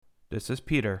This is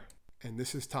Peter, And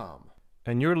this is Tom.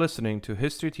 and you're listening to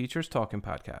History Teachers Talking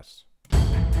Podcasts.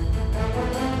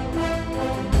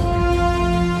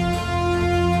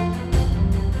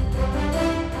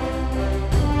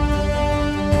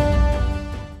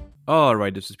 All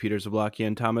right, this is Peter Zablocki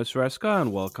and Thomas Reska,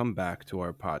 and welcome back to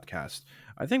our podcast.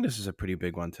 I think this is a pretty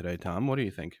big one today, Tom. What do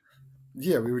you think?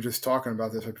 Yeah, we were just talking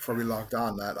about this right before we logged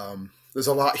on that there's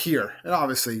a lot here. And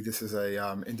obviously, this is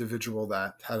a individual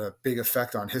that had a big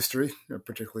effect on history,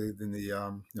 particularly in the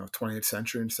 20th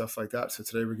century and stuff like that. So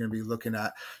today we're going to be looking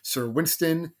at Sir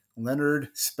Winston Leonard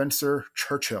Spencer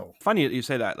Churchill. Funny that you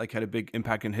say that, like, had a big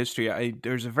impact in history.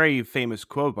 There's a very famous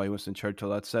quote by Winston Churchill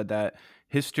that said that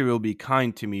history will be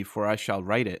kind to me, for I shall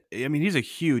write it. I mean, he's a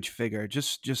huge figure.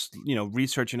 Just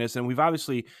researching this, and we've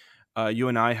obviously, you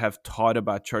and I have taught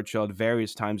about Churchill at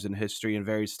various times in history and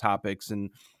various topics, and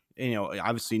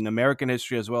obviously in American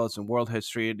history as well as in world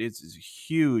history. It's a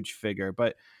huge figure,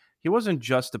 but he wasn't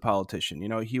just a politician.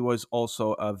 He was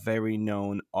also a very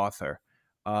known author.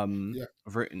 Yeah.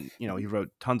 He wrote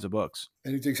tons of books.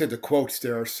 And you said the quotes,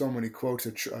 there are so many quotes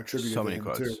attributed So to many him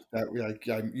quotes. too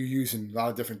that you use in a lot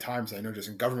of different times. I know just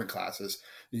in government classes,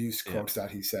 you use quotes that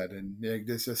he said. And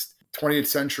this just 20th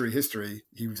century history,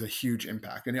 he was a huge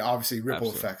impact. And obviously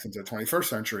ripple effects into the 21st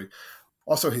century.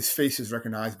 Also, his face is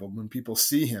recognizable. When people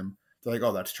see him, they're like,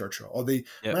 oh, that's Churchill. Or they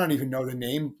might not even know the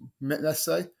name, let's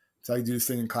say. So I do this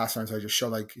thing in class times. I just show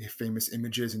like famous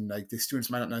images, and like the students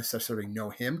might not necessarily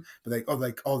know him, but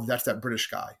oh, that's that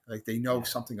British guy. Like they know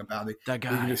something about it. That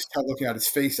guy. You can just tell looking at his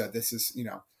face that this is,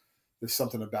 there's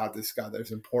something about this guy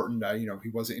that's important. That he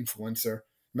was an influencer.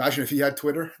 Imagine if he had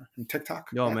Twitter and TikTok.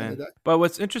 Oh, man. But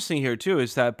what's interesting here, too,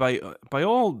 is that by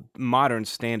all modern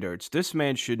standards, this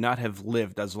man should not have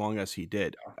lived as long as he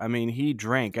did. I mean, he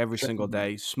drank every single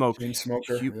day, smoked,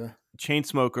 chain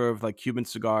smoker of like Cuban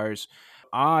cigars.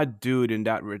 Odd dude in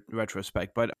that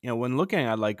retrospect. But, when looking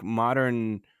at like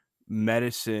modern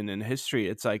medicine and history,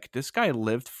 it's like this guy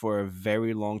lived for a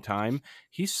very long time.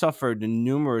 He suffered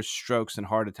numerous strokes and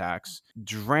heart attacks,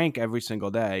 drank every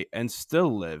single day, and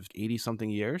still lived 80 something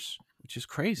years, which is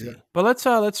crazy. Yeah. But let's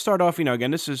start off.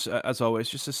 Again, this is as always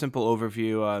just a simple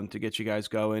overview to get you guys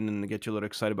going and to get you a little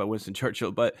excited about Winston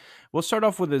Churchill. But we'll start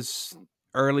off with his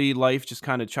early life, just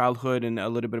kind of childhood, and a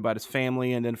little bit about his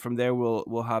family, and then from there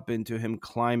we'll hop into him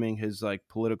climbing his like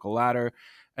political ladder.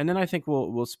 And then I think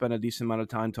we'll spend a decent amount of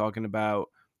time talking about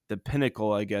the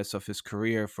pinnacle, I guess, of his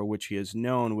career for which he is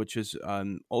known, which is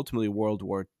ultimately World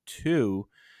War II.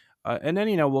 And then,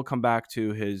 we'll come back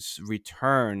to his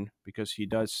return, because he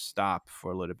does stop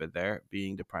for a little bit there,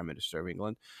 being the Prime Minister of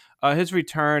England, his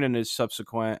return and his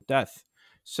subsequent death.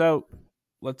 So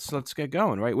let's get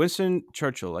going, right? Winston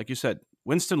Churchill, like you said,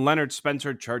 Winston Leonard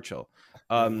Spencer Churchill.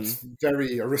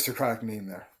 Very aristocratic name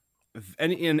there.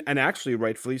 And actually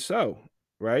rightfully so.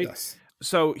 Right? Yes.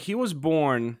 So he was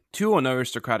born to an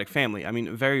aristocratic family. I mean,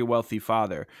 a very wealthy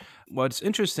father. What's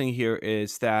interesting here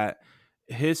is that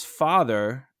his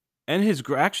father and his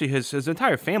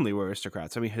entire family were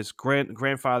aristocrats. I mean, his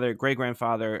grandfather,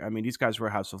 great-grandfather, I mean, these guys were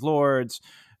House of Lords,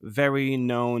 very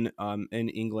known in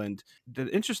England. The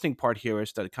interesting part here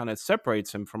is that kind of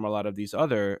separates him from a lot of these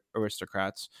other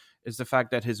aristocrats is the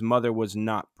fact that his mother was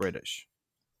not British.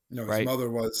 No, his mother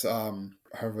was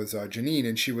Janine,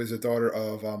 and she was a daughter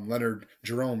of Leonard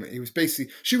Jerome.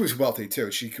 She was wealthy too.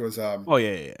 She was the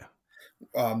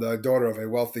daughter of a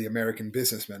wealthy American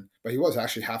businessman, but he was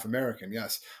actually half American,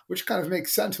 yes, which kind of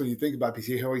makes sense when you think about it, because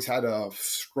he always had a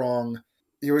strong.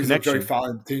 He always looked very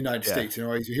foreign to the United States.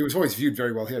 He was always viewed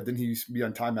very well here. Didn't he used to be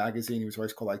on Time magazine? He was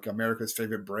always called like America's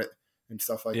favorite Brit and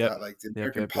stuff like that. Like the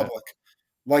American public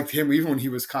liked him, even when he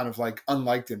was kind of like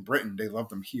unliked in Britain. They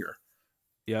loved him here.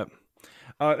 Yep.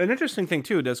 An interesting thing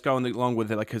too that's going along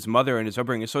with it, like his mother and his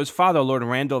upbringing. So his father, Lord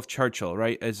Randolph Churchill,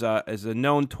 right, as a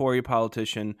known Tory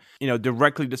politician,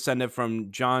 directly descended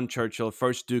from John Churchill,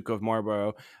 first Duke of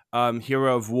Marlborough,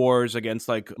 hero of wars against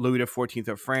like Louis XIV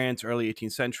of France, early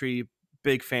 18th century,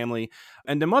 big family.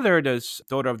 And the mother, this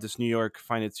daughter of this New York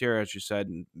financier, as you said,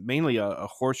 mainly a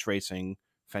horse racing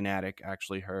fanatic.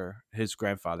 Actually, his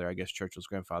grandfather, I guess Churchill's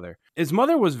grandfather, his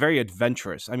mother was very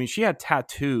adventurous. I mean, she had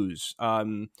tattoos.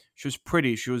 She was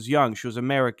pretty, she was young, she was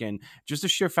American. Just the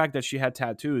sheer fact that she had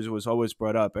tattoos was always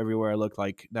brought up everywhere I looked.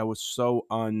 Like that was so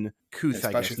uncouth,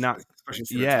 I guess.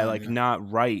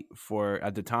 Not right for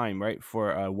at the time, right,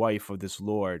 for a wife of this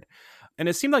lord. And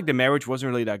it seemed like the marriage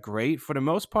wasn't really that great for the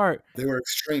most part. They were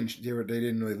estranged. They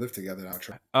didn't really live together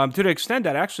actually. To the extent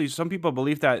that actually some people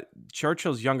believe that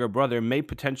Churchill's younger brother may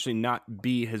potentially not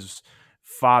be his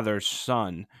father's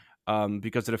son,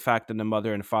 because of the fact that the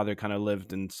mother and father kind of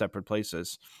lived in separate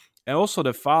places. And also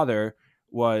the father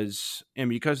was, and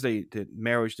because the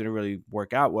marriage didn't really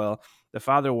work out well, the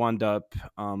father wound up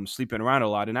sleeping around a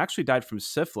lot and actually died from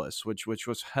syphilis, which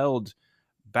was held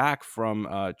back from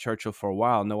Churchill for a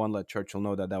while. No one let Churchill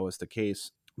know that that was the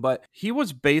case. But he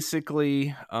was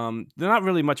basically not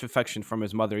really much affection from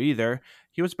his mother either.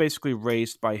 He was basically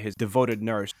raised by his devoted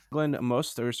nurse. In England,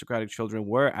 most aristocratic children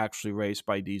were actually raised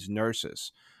by these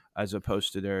nurses as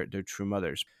opposed to their true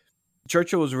mothers.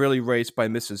 Churchill was really raised by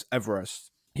Mrs.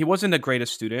 Everest. He wasn't the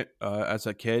greatest student as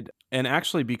a kid. And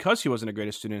actually, because he wasn't the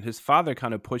greatest student, his father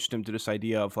kind of pushed him to this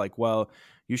idea of like, well,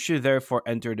 you should therefore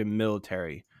enter the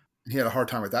military. He had a hard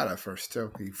time with that at first,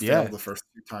 too. He failed the first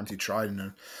few times he tried, and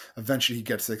then eventually he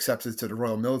gets accepted to the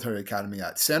Royal Military Academy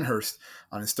at Sandhurst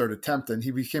on his third attempt, and he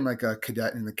became like a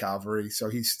cadet in the cavalry. So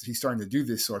he's starting to do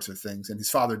these sorts of things, and his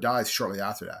father dies shortly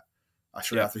after that,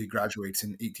 after he graduates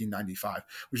in 1895,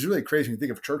 which is really crazy when you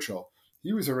think of Churchill.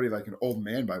 He was already like an old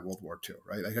man by World War II,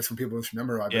 right? I guess when people just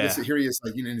remember, but here he is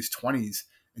like in his 20s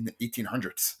in the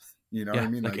 1800s. You know what I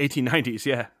mean? Like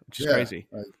 1890s, which is crazy.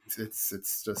 Like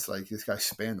it's just like this guy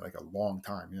spanned like a long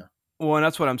time, Well, and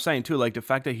that's what I'm saying too. Like the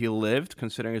fact that he lived,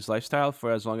 considering his lifestyle,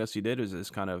 for as long as he did, is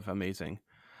kind of amazing.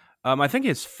 I think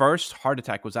his first heart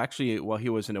attack was actually while he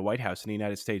was in the White House in the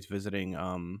United States visiting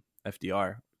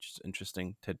FDR, which is an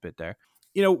interesting tidbit there.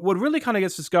 You know, what really kind of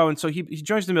gets us going, so he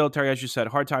joins the military, as you said,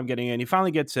 hard time getting in. He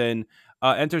finally gets in,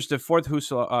 enters the 4th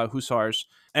Hussars,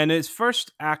 and his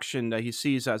first action that he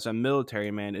sees as a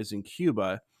military man is in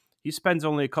Cuba. He spends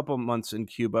only a couple months in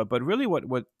Cuba, but really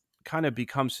what kind of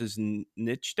becomes his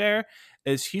niche there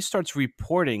is he starts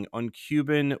reporting on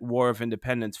Cuban War of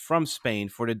Independence from Spain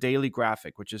for the Daily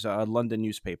Graphic, which is a London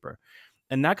newspaper.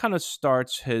 And that kind of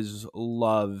starts his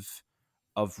love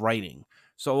of writing.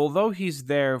 So although he's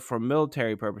there for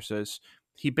military purposes,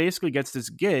 he basically gets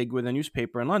this gig with a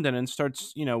newspaper in London and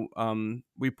starts,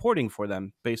 reporting for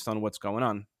them based on what's going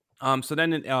on. So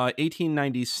then in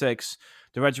 1896,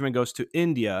 the regiment goes to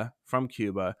India from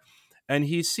Cuba, and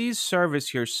he sees service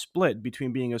here split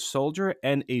between being a soldier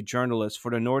and a journalist for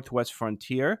the Northwest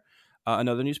Frontier,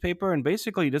 another newspaper. And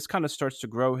basically, this kind of starts to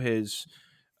grow his,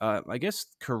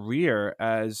 career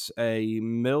as a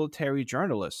military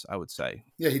journalist, I would say.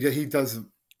 Yeah, he does.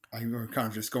 I'm kind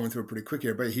of just going through it pretty quick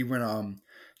here, but he went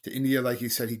to India, like you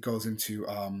said. He goes into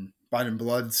Biden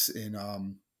Bloods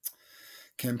in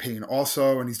campaign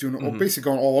also, and he's doing basically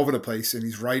going all over the place, and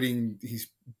he's writing. He's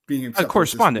being a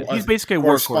correspondent. He's basically a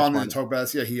correspondent.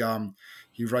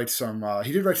 He writes some.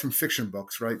 He did write some fiction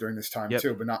books right during this time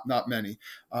too, but not many.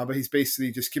 But he's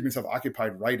basically just keeping himself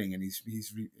occupied writing, and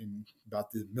he's reading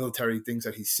about the military things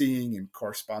that he's seeing and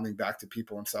corresponding back to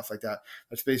people and stuff like that.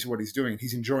 That's basically what he's doing.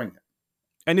 He's enjoying it,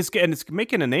 and it's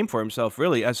making a name for himself,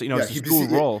 really, as as a school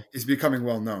role. He's becoming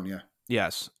well known. Yeah.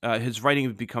 Yes, his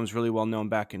writing becomes really well known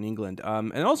back in England,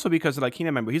 and also because, like,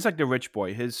 remember, he's like the rich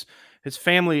boy. His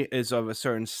family is of a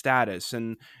certain status,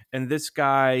 and this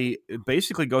guy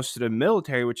basically goes to the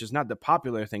military, which is not the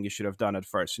popular thing you should have done at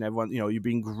first. And everyone, you're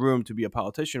being groomed to be a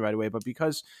politician right away. But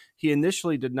because he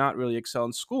initially did not really excel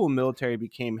in school, military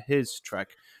became his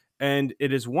trek. And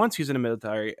it is once he's in the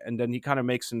military, and then he kind of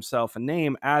makes himself a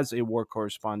name as a war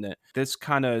correspondent. This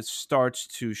kind of starts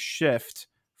to shift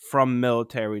from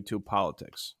military to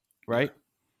politics, right?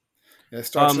 Yeah, it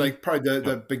starts like probably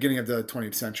the beginning of the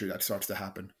 20th century. That starts to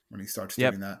happen when he starts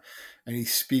doing that, and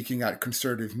he's speaking at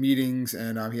conservative meetings,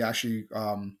 and he actually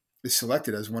is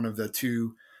selected as one of the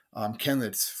two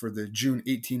candidates for the June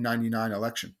 1899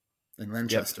 election in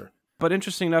Lancaster. Yep. But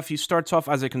interesting enough, he starts off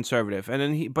as a conservative, and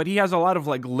then he has a lot of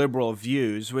like liberal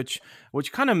views, which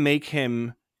kind of make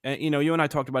him. You and I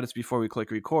talked about this before we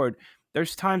click record.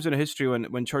 There's times in history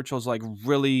when Churchill's like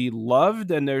really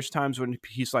loved, and there's times when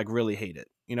he's like really hated.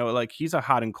 Like he's a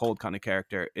hot and cold kind of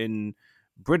character in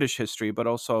British history, but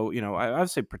also, I would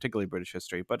say particularly British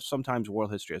history, but sometimes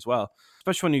world history as well.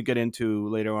 Especially when you get into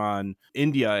later on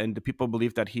India, and the people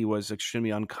believe that he was extremely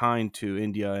unkind to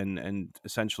India and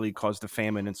essentially caused the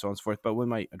famine and so on and so forth. But we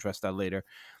might address that later.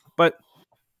 But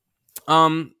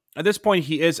at this point,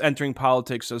 he is entering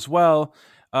politics as well.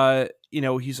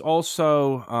 He's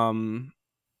also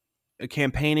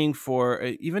campaigning for,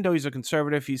 even though he's a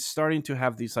conservative, he's starting to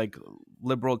have these like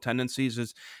liberal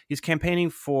tendencies. He's campaigning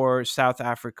for South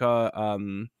Africa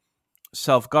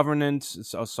self-governance,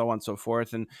 so on and so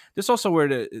forth. And this also where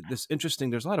this interesting.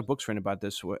 There's a lot of books written about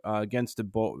this against the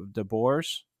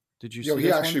Boers. Did you see?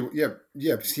 He actually,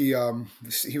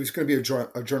 he was going to be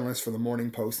a journalist for the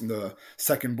Morning Post in the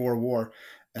Second Boer War,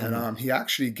 and he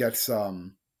actually gets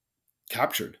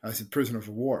captured as a prisoner of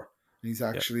war. And he's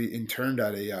actually interned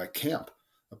at a camp,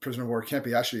 a prisoner of war camp.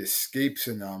 He actually escapes,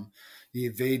 and he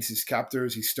evades his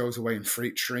captors. He stows away in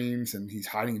freight trains, and he's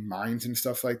hiding in mines and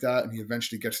stuff like that. And he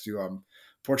eventually gets to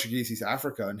Portuguese East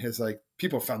Africa, and his like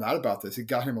people found out about this. It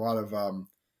got him a lot of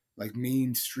like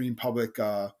mainstream public,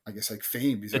 I guess, like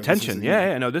fame. Attention.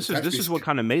 Yeah. No, this is what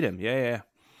kind of made him. Yeah.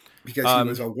 Because he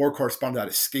was a war correspondent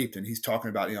that escaped, and he's talking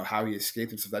about how he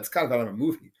escaped and stuff. That's kind of out of a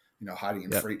movie, hiding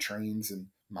in freight trains and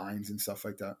mines and stuff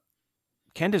like that.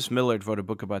 Candace Millard wrote a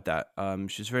book about that.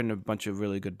 She's written a bunch of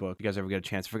really good books. If you guys ever get a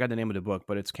chance, I forgot the name of the book,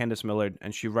 but it's Candace Millard,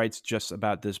 and she writes just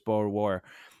about this Boer War.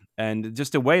 And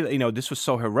just the way that, this was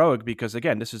so heroic because,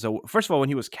 again, first of all, when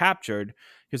he was captured,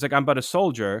 he was like, I'm but a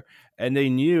soldier. And they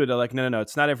knew, they're like, no,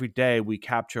 it's not every day we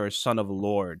capture a son of a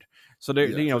lord. So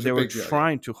they were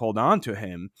trying to hold on to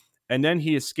him. And then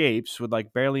he escapes with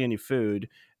like barely any food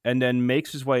and then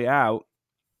makes his way out.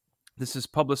 This is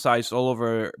publicized all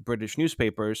over British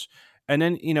newspapers. And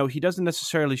then, he doesn't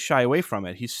necessarily shy away from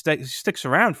it. He sticks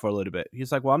around for a little bit.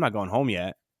 He's like, well, I'm not going home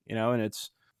yet, and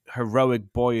it's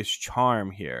heroic, boyish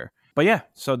charm here. But yeah,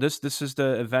 so this is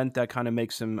the event that kind of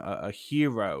makes him a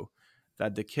hero,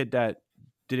 that the kid that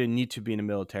didn't need to be in the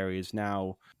military is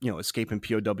now, escaping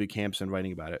POW camps and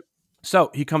writing about it.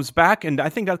 So he comes back, and I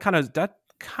think that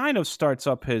kind of starts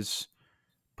up his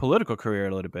political career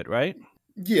a little bit, right?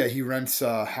 Yeah, he rents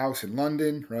a house in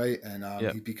London, right? And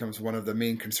he becomes one of the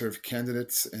main conservative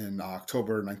candidates in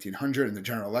October 1900 in the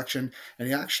general election. And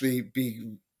he actually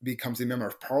becomes a member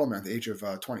of parliament at the age of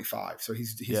 25. So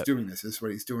he's doing this. This is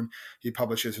what he's doing. He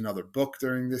publishes another book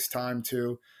during this time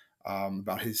too,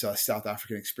 about his South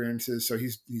African experiences. So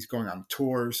he's going on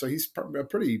tours. So he's a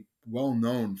pretty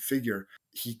well-known figure.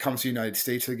 He comes to the United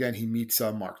States again. He meets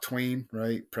Mark Twain,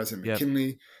 right? President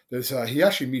McKinley. He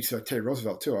actually meets Teddy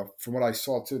Roosevelt too. From what I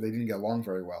saw too, they didn't get along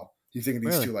very well. You think of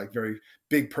these two like very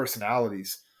big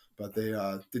personalities, but they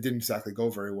didn't exactly go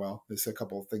very well. There's a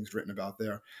couple of things written about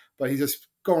there. But he's just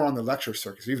going on the lecture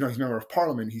circuit. So even though he's a member of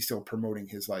parliament, he's still promoting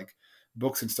his like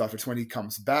books and stuff. It's when he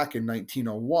comes back in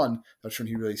 1901 that's when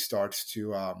he really starts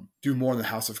to do more in the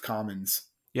House of Commons.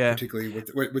 Yeah, particularly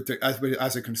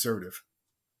as a conservative.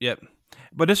 Yep.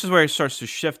 But this is where he starts to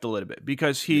shift a little bit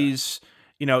because he's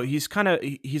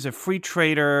he's a free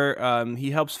trader.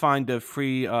 He helps find the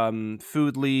Free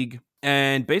Food League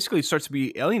and basically starts to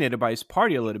be alienated by his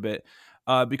party a little bit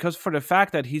because for the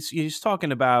fact that he's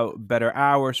talking about better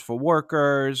hours for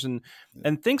workers and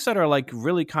things that are like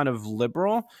really kind of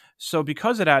liberal. So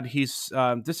because of that, he's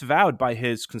disavowed by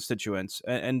his constituents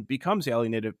and becomes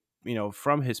alienated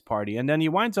from his party. And then he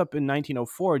winds up in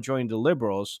 1904 joining the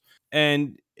Liberals.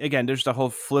 And again, there's the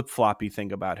whole flip-floppy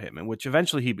thing about him, in which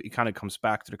eventually he kind of comes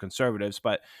back to the Conservatives.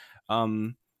 But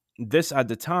this at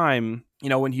the time,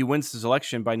 when he wins his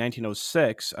election by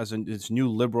 1906 as his new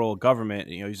liberal government,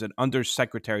 he's an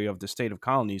undersecretary of the State of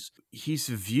Colonies. He's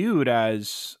viewed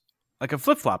as like a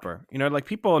flip-flopper. Like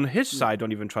people on his side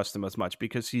don't even trust him as much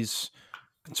because he's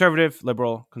conservative,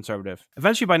 liberal, conservative.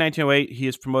 Eventually, by 1908, he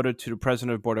is promoted to the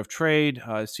president of the Board of Trade,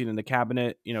 seat in the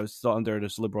cabinet, still under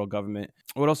this liberal government.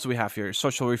 What else do we have here?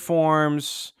 Social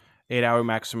reforms, 8-hour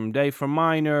maximum day for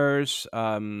minors.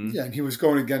 And he was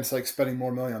going against like spending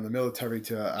more money on the military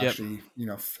to actually,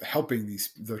 helping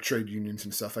the trade unions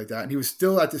and stuff like that. And he was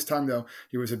still at this time, though,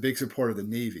 he was a big supporter of the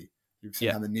Navy. He was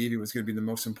saying how the Navy was going to be the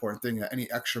most important thing, that any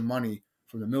extra money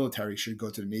from the military should go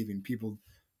to the Navy, and people,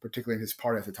 particularly in his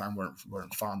party at the time,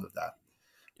 weren't fond of that.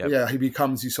 Yeah, he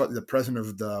becomes, you saw, the president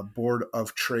of the Board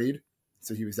of Trade.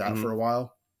 So he was that for a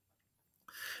while.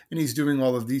 And he's doing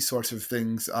all of these sorts of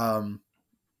things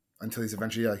until he's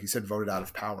eventually, like you said, voted out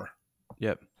of power.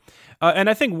 Yep. And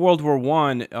I think World War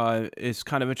I is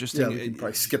kind of interesting. Yeah, we can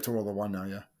probably skip to World War I now,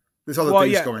 yeah. There's other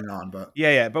things going on, but...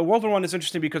 Yeah. But World War I is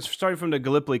interesting because starting from the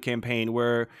Gallipoli campaign,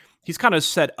 where he's kind of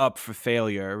set up for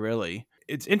failure, really.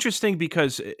 It's interesting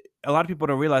because a lot of people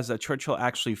don't realize that Churchill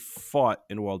actually fought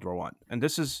in World War I. And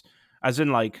this is, as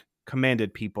in, like,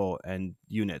 commanded people and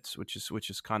units, which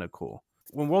is kind of cool.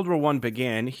 When World War I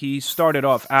began, he started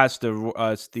off as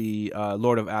the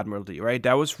Lord of Admiralty, right?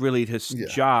 That was really his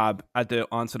job at the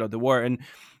onset of the war. And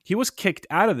he was kicked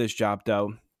out of this job,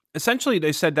 though. Essentially,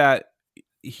 they said that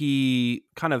he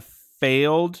kind of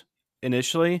failed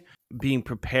initially being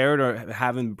prepared or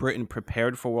having Britain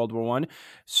prepared for World War I.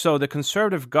 So the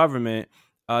conservative government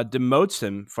demotes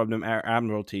him from the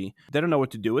Admiralty. They don't know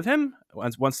what to do with him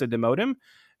once they demote him.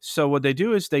 So what they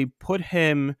do is they put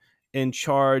him in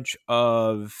charge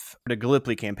of the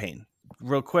Gallipoli campaign.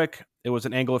 Real quick, It was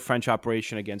an Anglo-French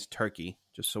operation against Turkey,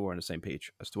 just so we're on the same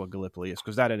page as to what Gallipoli is,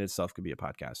 because that in itself could be a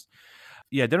podcast.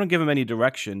 Yeah, they don't give him any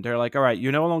direction. They're like, all right,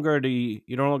 you no longer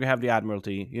have the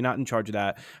admiralty. You're not in charge of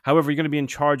that. However, you're going to be in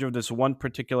charge of this one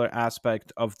particular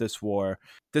aspect of this war.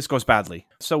 This goes badly.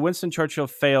 So Winston Churchill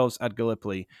fails at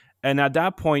Gallipoli. And at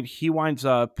that point, he winds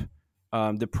up,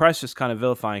 the press is kind of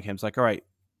vilifying him. It's like, all right,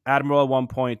 Admiral at one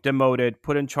point, demoted,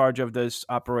 put in charge of this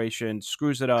operation,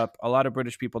 screws it up. A lot of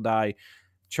British people die.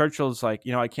 Churchill's like,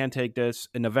 I can't take this.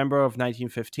 In November of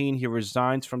 1915, he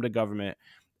resigns from the government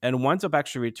and winds up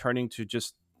actually returning to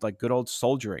just like good old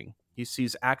soldiering. He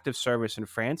sees active service in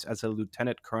France as a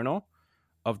lieutenant colonel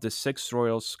of the 6th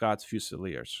Royal Scots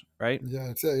Fusiliers, right? Yeah,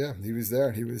 that's it. Yeah, he was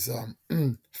there. He was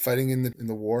fighting in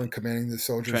the war and commanding the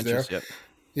soldiers Trenches, there. Yep.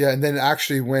 Yeah, and then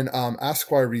actually when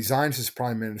Esquire resigns as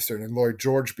prime minister and Lloyd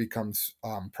George becomes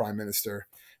prime minister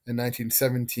in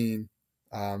 1917,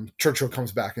 Churchill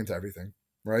comes back into everything,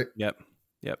 right? Yep.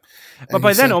 But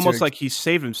by then, almost like he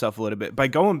saved himself a little bit by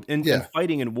going and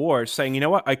fighting in war, saying, you know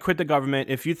what, I quit the government.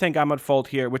 If you think I'm at fault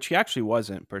here, which he actually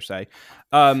wasn't per se.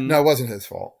 No, it wasn't his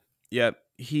fault. Yeah.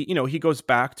 He goes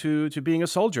back to being a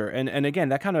soldier. And again,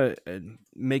 that kind of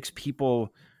makes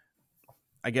people,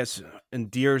 I guess,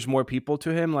 endears more people to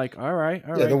him. Like, all right.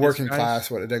 Yeah, the working class,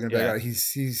 what they're going to be like,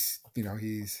 he's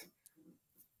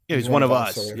one of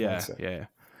us. Yeah.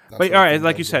 But all right,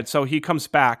 like you said, so he comes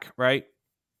back, right?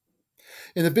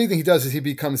 And the big thing he does is he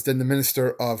becomes then the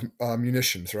minister of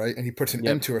munitions, right? And he puts an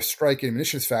end to a strike in a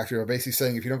munitions factory, or basically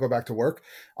saying, if you don't go back to work,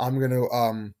 I'm going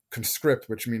to conscript,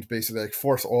 which means basically like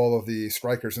force all of the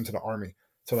strikers into the army.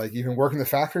 So like, you can work in the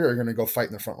factory or you're going to go fight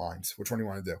in the front lines. Which one do you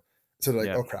want to do? So they're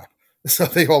like, oh crap. So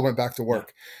they all went back to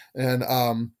work. And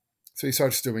so he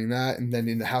starts doing that. And then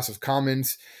in the House of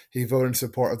Commons, he voted in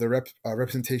support of the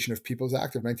Representation of Peoples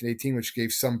Act of 1918, which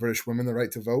gave some British women the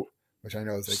right to vote. Which I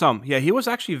know is like, he was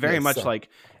actually very much like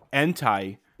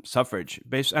anti-suffrage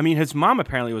based. I mean, his mom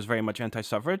apparently was very much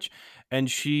anti-suffrage, and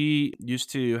she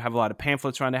used to have a lot of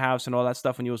pamphlets around the house and all that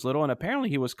stuff when he was little. And apparently,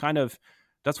 he was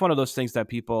that's one of those things that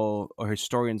people or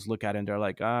historians look at and they're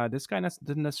like, this guy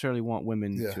didn't necessarily want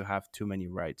women to have too many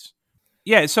rights.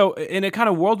 Yeah, so in a kind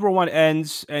of World War I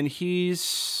ends, and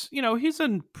he's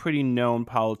a pretty known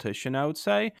politician, I would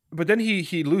say. But then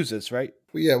he loses, right?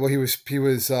 Well, he was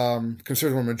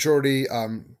conservative majority.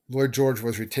 Lloyd George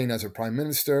was retained as a prime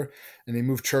minister, and they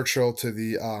moved Churchill to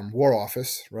the War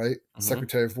Office, right? Mm-hmm.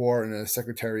 Secretary of War and a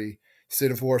Secretary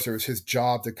State of War. So it was his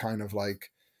job to kind of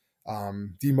like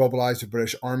demobilize the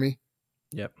British Army.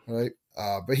 Yep. Right.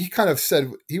 But he kind of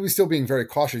said he was still being very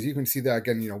cautious. You can see that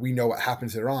again. We know what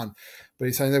happens later on, but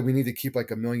he's saying that we need to keep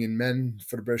like 1 million men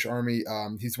for the British Army.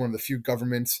 He's one of the few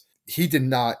governments. He did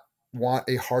not want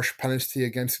a harsh penalty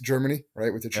against Germany,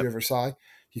 right? With the Treaty of Versailles,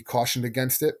 he cautioned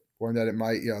against it, warned that it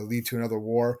might lead to another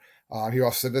war. He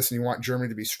also said this, and you want Germany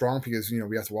to be strong because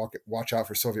we have to watch out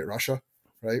for Soviet Russia,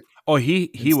 right? Oh,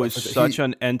 he was such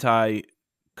an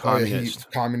anti-communist,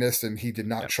 communist, and he did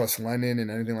not trust Lenin and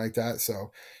anything like that.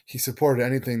 So he supported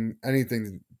anything like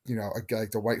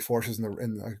the white forces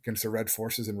against the red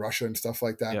forces in Russia and stuff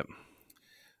like that. Yep.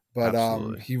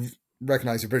 But he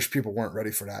recognized the British people weren't ready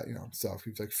for that, so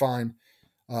he was like, fine.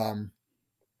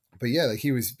 But yeah, like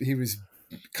he was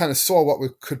kind of saw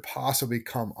what could possibly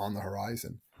come on the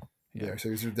horizon there. So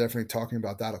he was definitely talking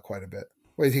about that quite a bit.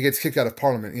 Wait, he gets kicked out of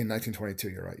Parliament in 1922.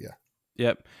 You're right. Yeah.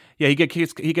 Yep. Yeah, he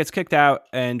gets kicked out,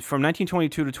 and from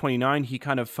 1922 to 29, he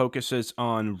kind of focuses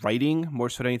on writing more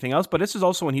so than anything else. But this is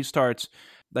also when he starts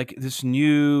like this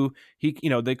new,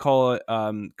 they call it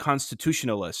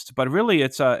constitutionalist, but really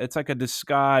it's like a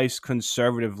disguised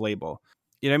conservative label.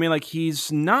 You know what I mean? Like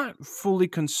he's not fully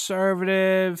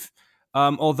conservative,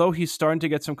 although he's starting to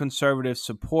get some conservative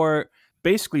support.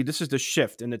 Basically, this is the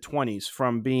shift in the 20s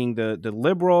from being the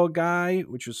liberal guy,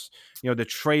 which was, the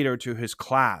traitor to his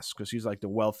class, because he's like the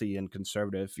wealthy and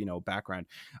conservative, background.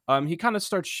 He kind of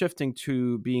starts shifting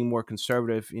to being more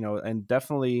conservative, and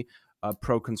definitely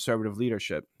pro-conservative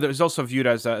leadership. There's also viewed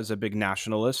as a big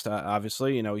nationalist,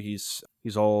 obviously. He's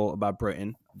all about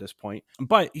Britain at this point.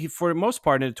 But for the most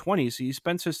part, in the 20s, he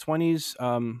spends his 20s,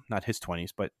 not his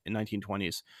 20s, but in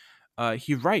 1920s,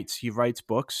 he writes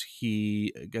books.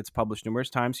 He gets published numerous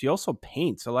times. He also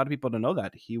paints. A lot of people don't know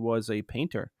that he was a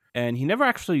painter, and he never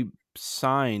actually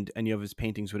signed any of his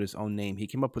paintings with his own name. He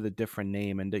came up with a different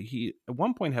name, and he at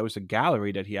one point there was a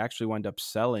gallery that he actually wound up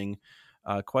selling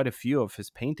quite a few of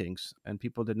his paintings, and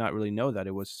people did not really know that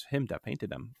it was him that painted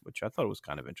them, which I thought was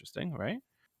kind of interesting, right?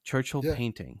 Churchill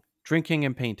painting, drinking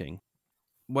and painting.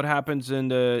 What happens in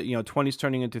the 20s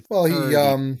turning into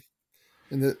 30?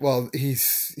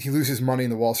 He loses money in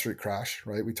the Wall Street crash,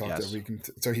 right? We talked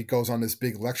so he goes on this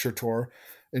big lecture tour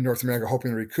in North America,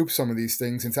 hoping to recoup some of these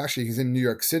things. And it's actually, he's in New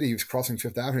York City. He was crossing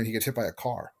Fifth Avenue. He gets hit by a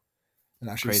car and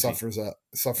actually suffers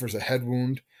a head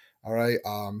wound. All right.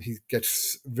 He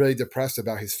gets really depressed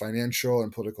about his financial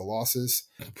and political losses.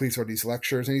 Completes all these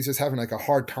lectures, and he's just having like a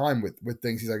hard time with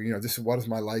things. He's like, this is what is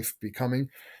my life becoming?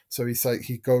 So he's like,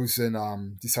 he goes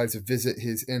and decides to visit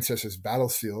his ancestors'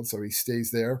 battlefield. So he stays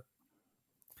there,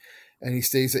 and he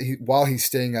stays while he's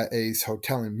staying at a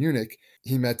hotel in Munich.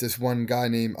 He met this one guy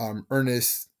named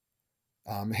Ernest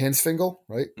Hansfingel,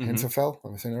 right? Mm-hmm. Hansfeld,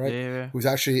 am I saying that right? Yeah. Who's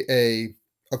actually a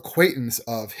acquaintance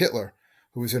of Hitler,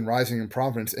 who was in Rising in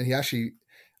Providence, and he actually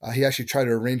tried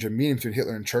to arrange a meeting between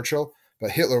Hitler and Churchill,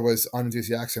 but Hitler was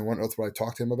unenthusiastic and wouldn't what I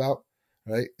talked to him about,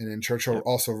 right? And then Churchill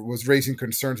also was raising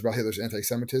concerns about Hitler's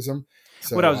anti-Semitism.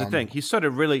 So, well, that was the thing.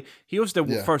 He was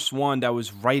the first one that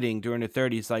was writing during the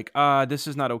 30s, like, this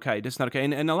is not okay. This is not okay.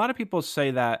 And a lot of people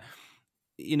say that,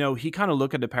 he kind of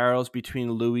looked at the parallels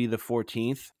between Louis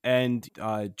XIV and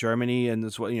Germany and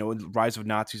this, rise of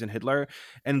Nazis and Hitler,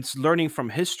 and learning from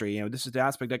history. This is the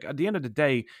aspect. Like at the end of the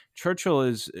day, Churchill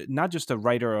is not just a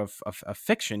writer of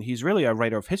fiction; he's really a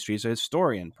writer of history. He's a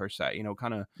historian per se.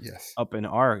 Kind of up in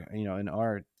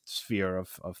our sphere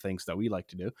of things that we like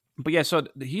to do. But yeah, so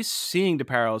he's seeing the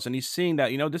parallels, and he's seeing that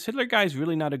this Hitler guy is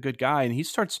really not a good guy, and he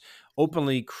starts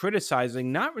openly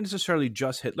criticizing not necessarily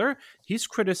just Hitler. He's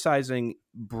criticizing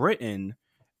Britain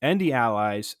and the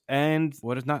Allies and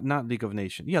what is not League of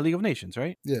Nations. Yeah, League of Nations,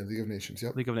 right? Yeah, League of Nations.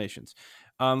 Yep. League of Nations,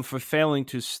 for failing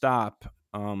to stop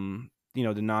the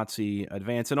Nazi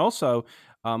advance. And also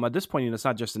at this point, it's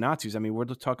not just the Nazis. I mean, we're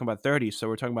talking about 30s, so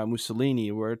we're talking about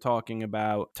Mussolini, we're talking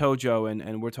about Tojo,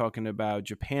 and we're talking about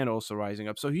Japan also rising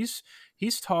up. So he's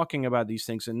talking about these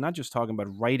things, and not just talking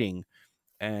about writing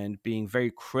and being very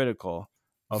critical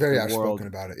of very the outspoken world.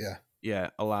 About it.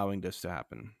 Yeah, allowing this to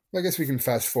happen. I guess we can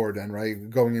fast forward then, right?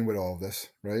 Going in with all of this,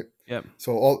 right? Yep.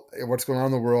 So what's going on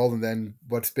in the world, and then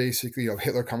what's basically,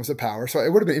 Hitler comes to power. So it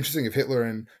would have been interesting if Hitler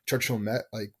and Churchill met,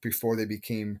 like before they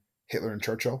became Hitler and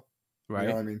Churchill, right? You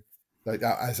know what I mean, like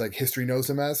as like history knows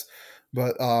them as.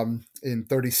 But in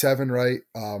 1937, right,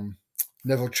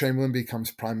 Neville Chamberlain becomes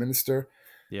prime minister.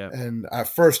 Yeah. And at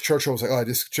first, Churchill was like, "Oh,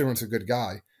 this Chamberlain's a good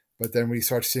guy," but then we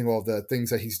start seeing all the things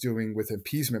that he's doing with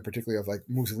appeasement, particularly of like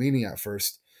Mussolini at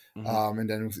first. Mm-hmm. And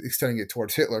then extending it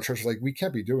towards Hitler. Churchill's like, we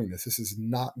can't be doing this. This is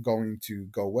not going to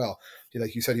go well.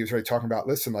 Like you said, he was already talking about,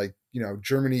 listen, like,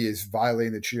 Germany is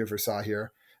violating the Treaty of Versailles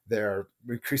here. They're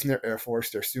increasing their air force.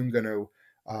 They're soon going to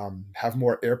have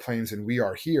more airplanes than we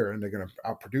are here, and they're going to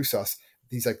outproduce us.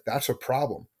 He's like, that's a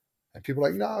problem. And people are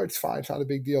like, no, it's fine. It's not a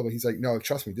big deal. But he's like, no,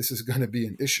 trust me, this is going to be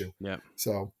an issue. Yeah.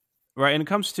 So. Right. And it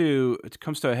comes to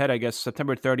a head, I guess,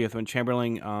 September 30th, when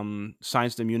Chamberlain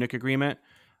signs the Munich Agreement.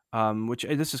 Which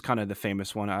this is kind of the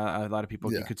famous one. A lot of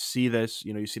people, you could see this,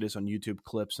 you see this on YouTube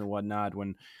clips and whatnot,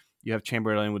 when you have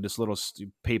Chamberlain with this little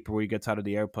paper where he gets out of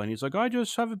the airplane. He's like, I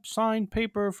just have a signed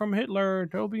paper from Hitler.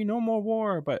 There'll be no more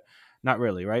war. But not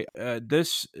really, right?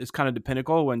 This is kind of the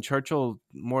pinnacle when Churchill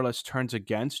more or less turns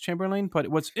against Chamberlain. But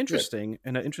what's interesting,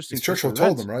 and an interesting... Churchill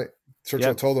told him, right?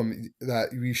 Churchill told him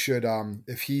that we should,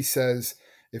 if he says,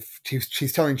 if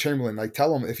he's telling Chamberlain, like,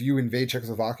 tell him if you invade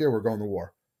Czechoslovakia, we're going to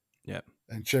war. Yeah.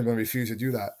 And Chamberlain refused to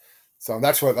do that. So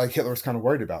that's what like Hitler was kind of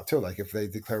worried about too. Like if they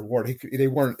declare war, they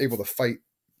weren't able to fight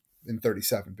in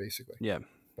 1937, basically. Yeah,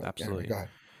 but absolutely. Anyway,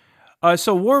 go ahead.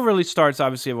 So war really starts,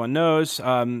 obviously, everyone knows,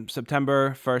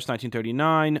 September 1st,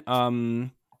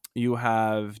 1939. You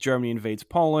have Germany invades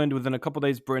Poland. Within a couple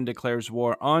days, Britain declares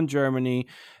war on Germany.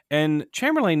 And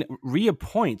Chamberlain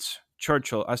reappoints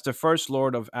Churchill as the First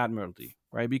Lord of Admiralty,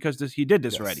 right? Because he did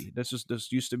this already. This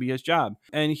used to be his job.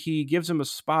 And he gives him a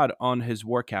spot on his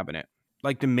war cabinet.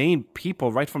 Like the main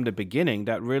people right from the beginning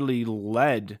that really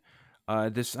led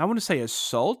this, I want to say,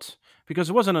 assault, because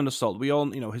it wasn't an assault. We all,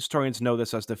 historians know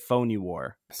this as the Phoney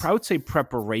War. I would say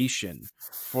preparation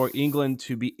for England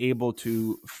to be able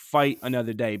to fight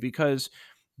another day, because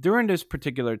during this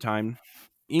particular time,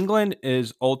 England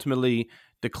is ultimately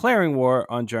declaring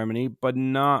war on Germany, but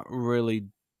not really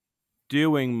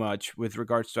doing much with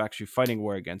regards to actually fighting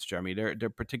war against Germany. They're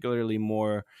particularly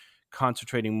more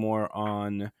concentrating more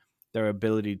on their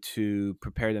ability to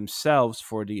prepare themselves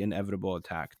for the inevitable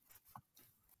attack.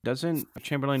 Doesn't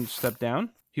Chamberlain step down?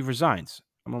 He resigns.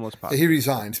 I'm almost positive. He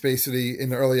resigns basically in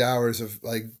the early hours of,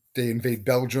 like, they invade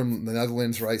Belgium, the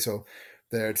Netherlands, right? So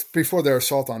it's before their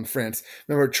assault on France.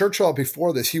 Remember, Churchill,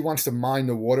 before this, he wants to mine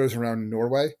the waters around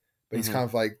Norway. But he's kind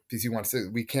of like, because he wants to,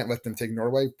 we can't let them take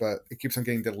Norway, but it keeps on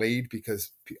getting delayed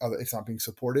because it's not being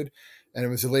supported. And it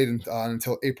was delayed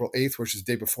until April 8th, which is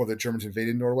the day before the Germans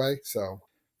invaded Norway. So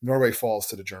Norway falls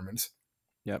to the Germans.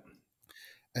 Yep.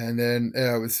 And then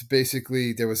it was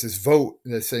basically, there was this vote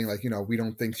that's saying like, we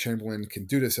don't think Chamberlain can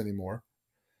do this anymore.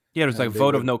 Yeah, it was like a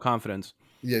vote of no confidence.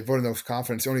 Yeah, vote of no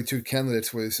confidence. The only two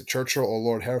candidates was Churchill or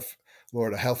Lord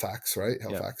Halifax, right?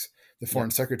 Halifax, the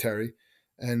foreign secretary.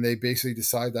 And they basically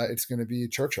decide that it's going to be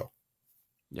Churchill.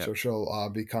 Yep.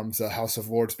 Churchill becomes the House of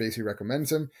Lords basically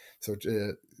recommends him. So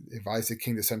advised the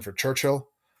king to send for Churchill.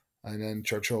 And then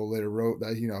Churchill later wrote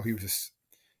that,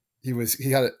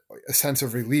 he had a sense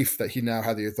of relief that he now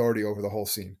had the authority over the whole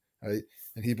scene, right?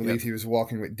 And he believed he was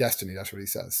walking with destiny. That's what he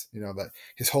says. That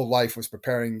his whole life was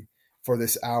preparing for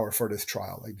this hour, for this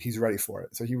trial. Like he's ready for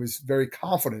it. So he was very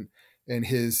confident in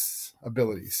his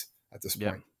abilities at this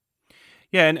point.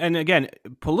 Yeah, and again,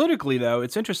 politically though,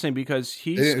 it's interesting because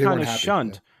he's kind of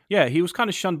shunned. Yeah, he was kind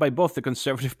of shunned by both the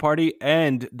Conservative Party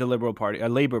and the Liberal Party,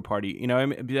 Labour Party. I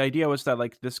mean, the idea was that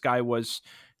like this guy was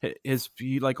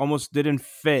he like almost didn't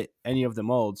fit any of the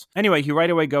molds. Anyway, he right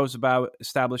away goes about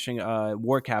establishing a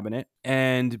war cabinet,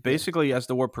 and basically as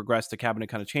the war progressed, the cabinet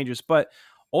kind of changes. But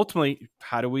ultimately,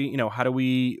 how do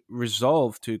we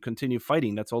resolve to continue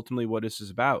fighting? That's ultimately what this is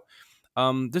about.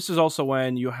 This is also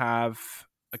when you have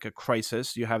like a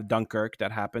crisis. You have Dunkirk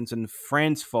that happens, and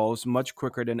France falls much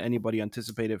quicker than anybody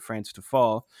anticipated France to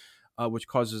fall, which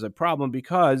causes a problem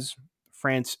because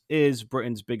France is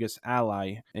Britain's biggest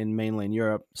ally in mainland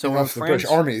Europe. So the British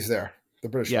army is there. The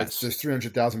British, there's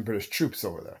 300,000 British troops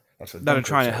over there. That's what that are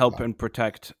trying to help and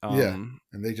protect. And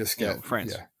they just get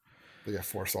France. Yeah, they get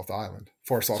forced off the island.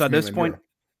 Forced off. So at this point,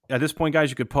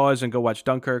 guys, you could pause and go watch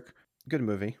Dunkirk. Good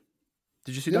movie.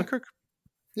 Did you see Dunkirk?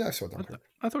 Yeah, I saw Dunkirk.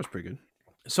 I thought it was pretty good.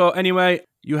 So anyway,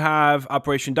 you have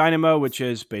Operation Dynamo, which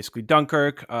is basically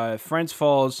Dunkirk. France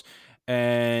falls,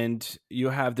 and you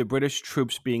have the British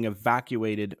troops being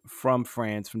evacuated from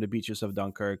France, from the beaches of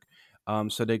Dunkirk,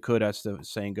 so they could, as the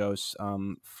saying goes,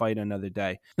 fight another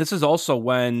day. This is also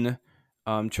when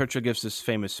Churchill gives this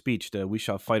famous speech, the "We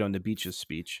shall fight on the beaches"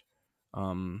 speech,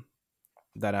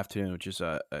 that afternoon, which is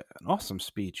an awesome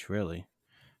speech, really.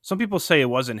 Some people say it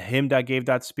wasn't him that gave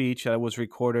that speech, that was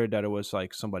recorded, that it was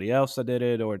like somebody else that did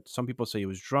it, or some people say he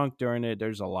was drunk during it.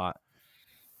 There's a lot.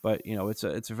 But, it's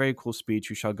a very cool speech.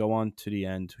 We shall go on to the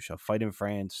end. We shall fight in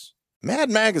France.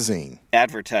 Mad Magazine.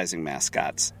 Advertising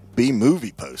mascots.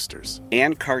 B-movie posters.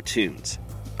 And cartoons.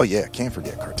 Oh yeah, can't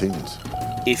forget cartoons.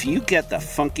 If you get the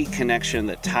funky connection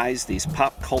that ties these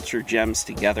pop culture gems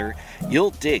together,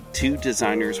 you'll dig Two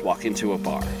Designers Walk Into a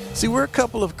Bar. See, we're a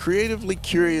couple of creatively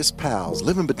curious pals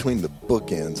living between the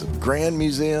bookends of grand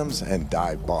museums and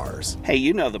dive bars. Hey,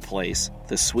 you know the place,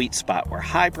 the sweet spot where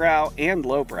highbrow and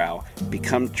lowbrow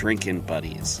become drinking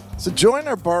buddies. So join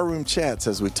our barroom chats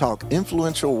as we talk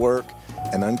influential work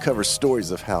and uncover stories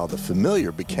of how the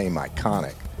familiar became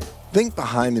iconic. Think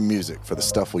behind the music for the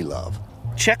stuff we love.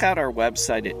 Check out our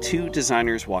website at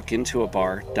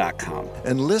twodesignerswalkintoabar.com.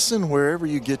 And listen wherever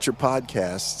you get your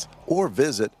podcasts or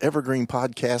visit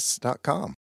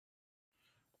evergreenpodcasts.com.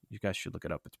 You guys should look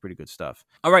it up. It's pretty good stuff.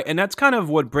 All right, and that's kind of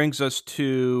what brings us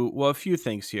to, a few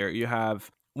things here. You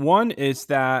have, one is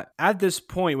that at this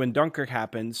point when Dunkirk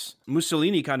happens,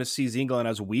 Mussolini kind of sees England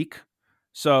as weak.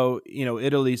 So,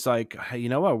 Italy's like, hey, you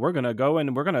know what? We're going to go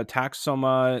and we're going to attack some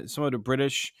of the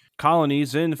British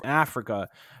colonies in Africa.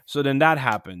 So then that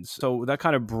happens. So that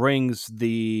kind of brings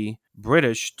the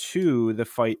British to the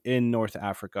fight in North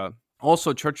Africa.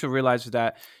 Also, Churchill realizes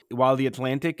that while the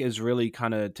Atlantic is really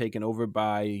kind of taken over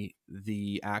by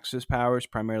the Axis powers,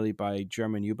 primarily by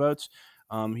German U-boats,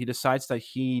 he decides that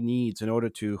he needs, in order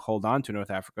to hold on to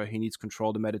North Africa, he needs control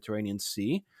of the Mediterranean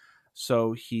Sea.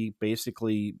 So he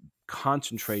basically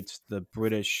concentrates the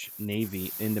British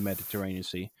Navy in the Mediterranean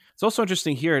Sea. It's also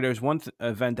interesting here, there's one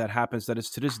event that happens that is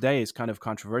to this day is kind of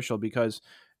controversial because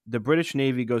the British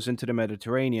Navy goes into the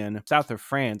Mediterranean, south of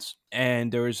France,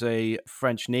 and there's a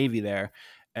French Navy there.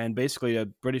 And basically the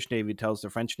British Navy tells the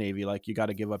French Navy, like, you got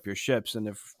to give up your ships. And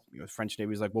the French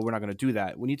Navy is like, well, we're not going to do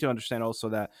that. We need to understand also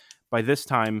that by this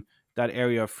time, that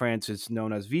area of France is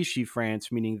known as Vichy France,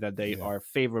 meaning that they are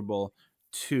favorable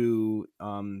to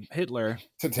Hitler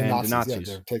and Nazis, the Nazis.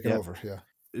 Yeah, they're taking over,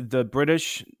 The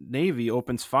British Navy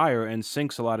opens fire and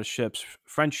sinks a lot of ships,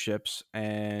 French ships,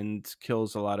 and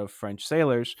kills a lot of French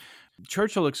sailors.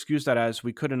 Churchill excused that as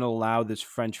we couldn't allow this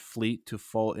French fleet to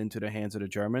fall into the hands of the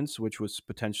Germans, which was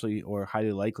potentially or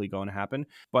highly likely going to happen.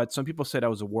 But some people say that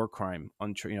was a war crime.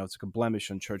 It's like a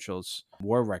blemish on Churchill's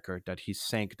war record that he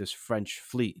sank this French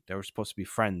fleet. They were supposed to be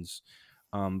friends.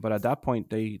 But at that point,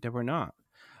 they were not.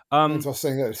 It's all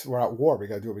saying that we're at war. We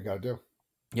got to do what we got to do.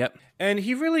 Yep. And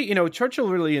he really, Churchill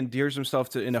really endears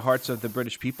himself in the hearts of the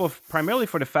British people, primarily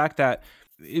for the fact that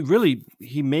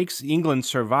he makes England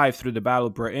survive through the Battle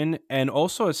of Britain, and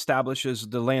also establishes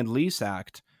the Land-Lease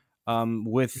Act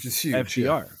with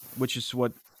FDR, which is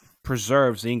what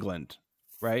preserves England,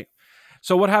 right?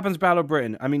 So what happens Battle of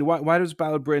Britain? I mean, why does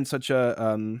Battle of Britain such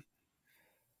a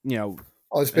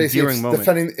it's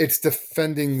basically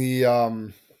defending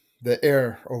the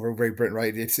air over Great Britain,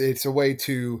 right? It's a way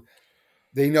to.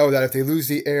 They know that if they lose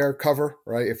the air cover,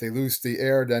 right? If they lose the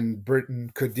air, then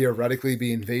Britain could theoretically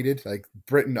be invaded. Like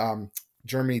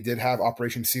Germany did have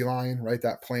Operation Sea Lion, right?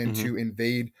 That plan to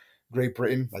invade Great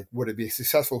Britain. Like, would it be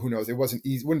successful? Who knows? It wasn't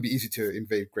easy. Wouldn't be easy to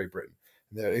invade Great Britain.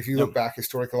 If you look back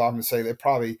historically, I'm going to say that Hitler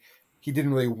probably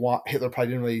didn't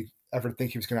really ever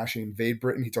think he was going to actually invade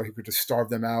Britain. He thought he could just starve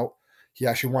them out. He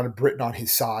actually wanted Britain on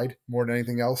his side more than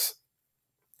anything else.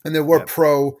 And there were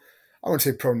I wouldn't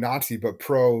say pro-Nazi, but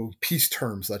pro-peace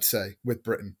terms, let's say, with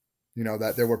Britain.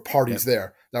 That there were parties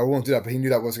there that won't do that, but he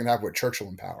knew that wasn't going to happen with Churchill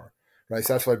in power, right?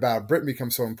 So that's why Battle of Britain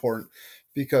becomes so important,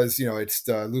 because, it's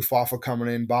the Luftwaffe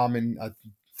coming in, bombing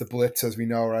the Blitz, as we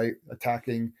know, right?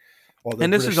 Attacking all the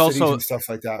British cities and stuff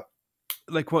like that.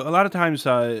 Like, a lot of times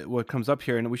what comes up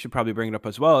here, and we should probably bring it up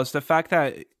as well, is the fact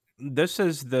that this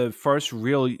is the first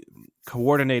real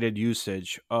coordinated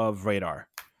usage of radar.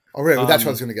 Oh, really? That's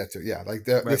what I was going to get to. Yeah,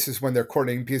 this is when they're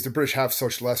coordinating, because the British have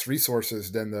such less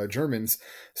resources than the Germans,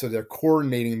 so they're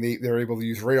coordinating. They're able to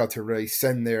use radar to really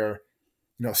send their,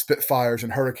 Spitfires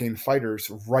and Hurricane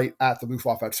fighters right at the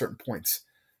Luftwaffe at certain points,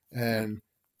 and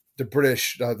the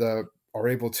British are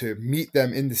able to meet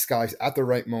them in the skies at the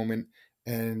right moment,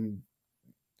 and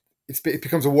it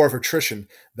becomes a war of attrition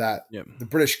that the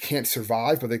British can't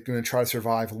survive, but they're going to try to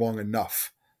survive long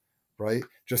enough. Right?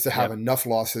 Just to have enough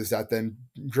losses that then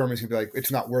Germany's going to be like,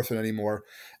 it's not worth it anymore.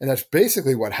 And that's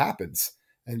basically what happens.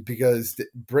 And because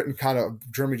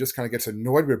Germany just kind of gets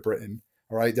annoyed with Britain.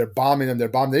 All right. They're bombing them.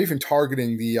 They're even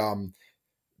targeting the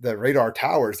radar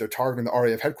towers. They're targeting the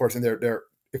RAF headquarters. And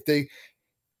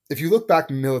if you look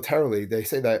back militarily, they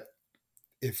say that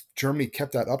if Germany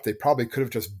kept that up, they probably could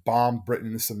have just bombed Britain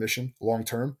into submission long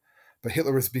term. But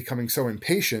Hitler was becoming so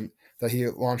impatient that he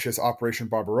launches Operation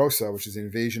Barbarossa, which is the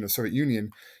invasion of the Soviet Union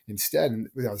instead. And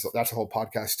that's a whole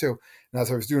podcast too. And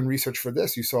as I was doing research for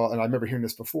this, you saw, and I remember hearing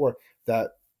this before,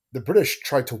 that the British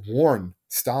tried to warn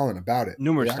Stalin about it.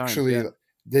 Numerous times.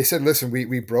 They said, listen, we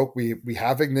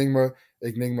have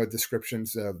Enigma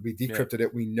descriptions. We decrypted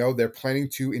it. We know they're planning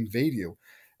to invade you.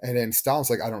 And then Stalin's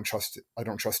like, I don't trust it. I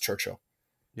don't trust Churchill.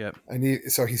 Yeah.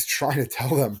 And so he's trying to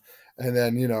tell them. And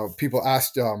then, people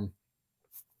asked,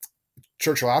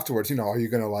 Churchill afterwards, are you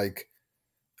going to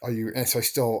are you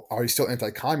still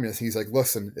anti-communist? He's like,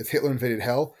 listen, if Hitler invaded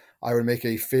hell, I would make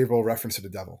a favorable reference to the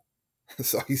devil.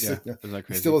 So he still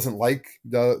doesn't like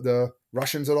the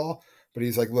Russians at all, but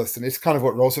he's like, listen, it's kind of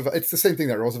what it's the same thing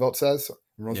that Roosevelt says.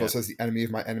 Roosevelt says the enemy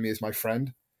of my enemy is my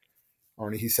friend.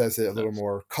 Only he says it a little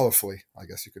more colorfully, I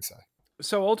guess you could say.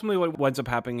 So ultimately what ends up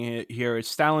happening here is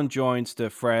Stalin joins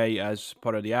the fray as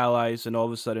part of the Allies, and all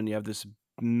of a sudden you have this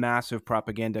massive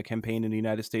propaganda campaign in the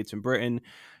United States and Britain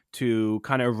to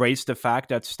kind of erase the fact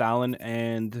that Stalin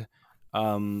and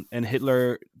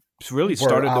Hitler really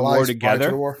started the war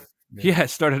together.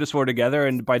 Started this war together,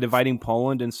 and by dividing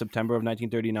Poland in September of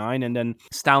 1939, and then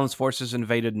Stalin's forces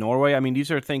invaded Norway. I mean, these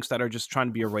are things that are just trying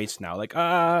to be erased now. Like,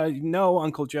 no,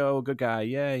 Uncle Joe, good guy,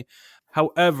 yay.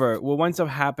 However, what winds up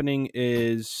happening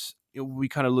is, we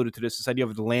kind of alluded to this idea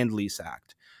of the Land-Lease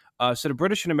Act. So the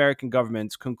British and American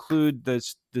governments conclude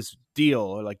this deal,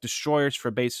 or like destroyers for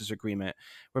bases agreement,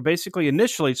 where basically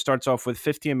initially it starts off with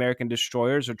 50 American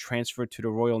destroyers are transferred to the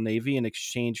Royal Navy in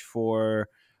exchange for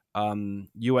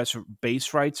U.S.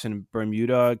 base rights in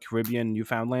Bermuda, Caribbean,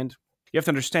 Newfoundland. You have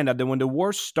to understand that when the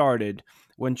war started,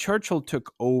 when Churchill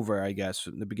took over, I guess,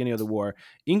 in the beginning of the war,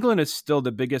 England is still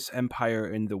the biggest empire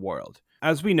in the world.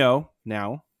 As we know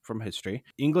now, from history,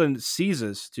 England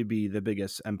ceases to be the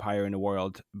biggest empire in the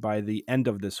world by the end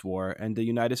of this war, and the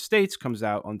United States comes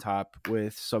out on top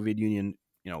with Soviet Union,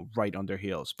 right on their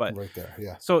heels. But right there,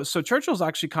 yeah. So Churchill's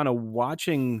actually kind of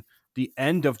watching the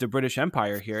end of the British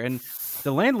Empire here, and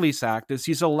the Land-Lease Act is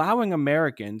he's allowing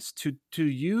Americans to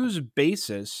use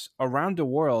bases around the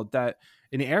world that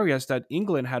in areas that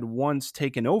England had once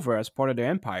taken over as part of their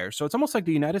empire. So it's almost like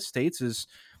the United States is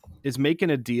making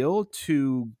a deal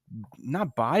to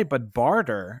not buy, but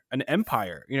barter an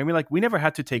empire. You know what I mean? Like, we never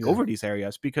had to take over these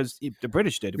areas because the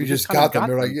British did. We just got them.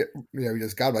 They're like, we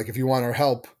just got them. Like, if you want our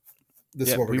help,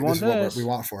 this is what we want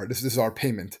for it. This is our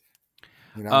payment.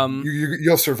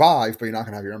 You'll survive, but you're not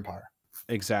going to have your empire.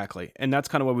 Exactly. And that's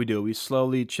kind of what we do. We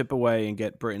slowly chip away and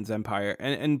get Britain's empire.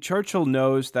 And Churchill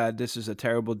knows that this is a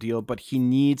terrible deal, but he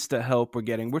needs the help we're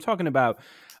getting. We're talking about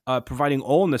providing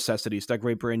all necessities that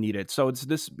Great Britain needed. So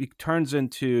it turns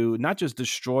into not just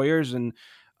destroyers and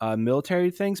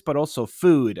military things, but also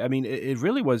food. I mean, it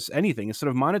really was anything. Instead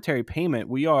of monetary payment,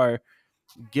 we are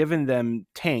giving them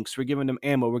tanks, we're giving them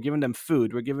ammo, we're giving them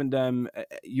food, we're giving them,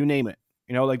 you name it.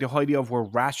 Like the whole idea of we're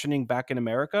rationing back in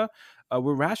America.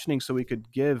 We're rationing so we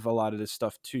could give a lot of this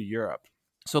stuff to Europe.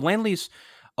 So Lend-Lease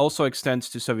also extends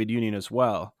to Soviet Union as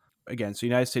well. Again, so the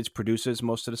United States produces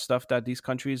most of the stuff that these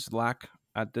countries lack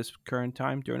at this current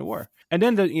time during the war. And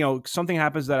then something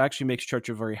happens that actually makes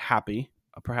Churchill very happy,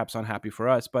 perhaps unhappy for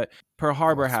us, but Pearl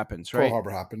Harbor happens, right? Pearl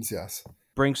Harbor happens, yes.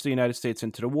 Brings the United States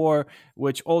into the war,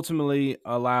 which ultimately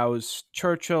allows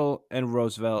Churchill and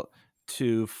Roosevelt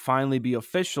to finally be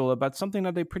official about something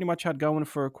that they pretty much had going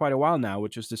for quite a while now,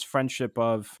 which is this friendship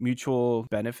of mutual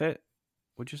benefit,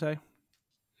 would you say?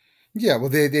 Yeah, well,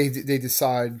 they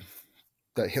decide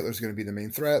that Hitler's going to be the main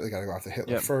threat. They got to go after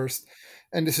Hitler first.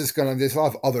 And there's a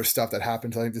lot of other stuff that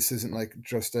happens. I think this isn't like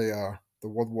just the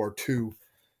World War II,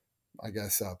 I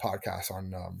guess, podcast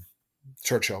on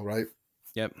Churchill, right?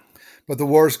 Yep. But the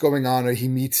war's going on. He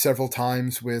meets several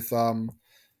times with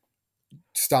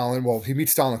Stalin. Well, he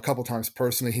meets Stalin a couple times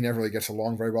personally. He never really gets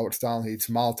along very well with Stalin. He meets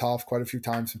Molotov quite a few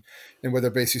times. And where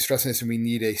they're basically stressing this, and we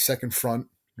need a second front,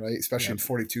 right? Especially in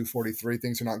 42, 43,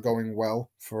 things are not going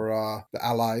well for the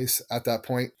Allies at that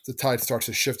point. The tide starts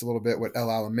to shift a little bit with El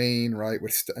Alamein, right?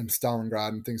 And Stalingrad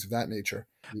and things of that nature.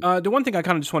 The one thing I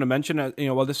kind of just want to mention,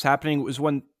 while this is happening, was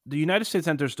when the United States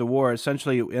enters the war.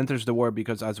 Essentially, it enters the war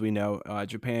because, as we know,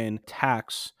 Japan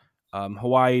attacks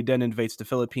Hawaii, then invades the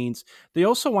Philippines. They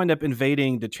also wind up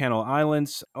invading the Channel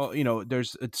Islands.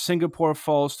 There's Singapore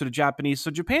falls to the Japanese.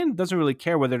 So Japan doesn't really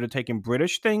care whether they're taking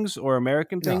British things or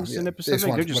American things in the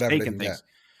Pacific. They're just taking things.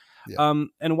 Yeah.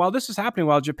 And while this is happening,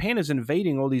 while Japan is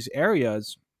invading all these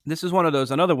areas, this is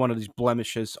another one of these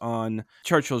blemishes on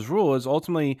Churchill's rule is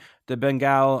ultimately the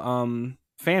Bengal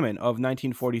famine of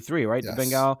 1943, right? Yes. The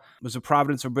Bengal was a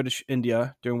province of British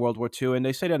India during World War II, and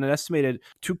they say that an estimated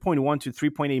 2.1 to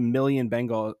 3.8 million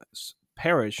Bengals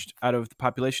perished out of the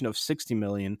population of 60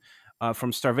 million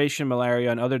from starvation, malaria,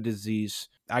 and other disease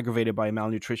aggravated by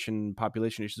malnutrition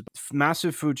population issues.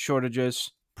 Massive food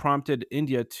shortages prompted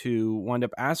India to wind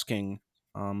up asking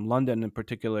London, and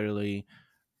particularly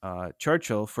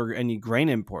Churchill, for any grain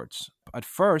imports. At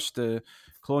first, the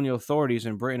colonial authorities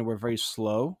in Britain were very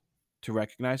slow to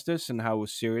recognize this and how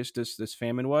serious this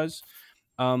famine was.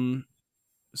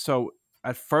 So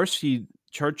at first,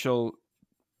 Churchill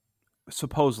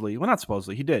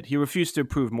he refused to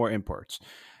approve more imports.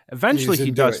 Eventually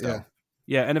he does, though.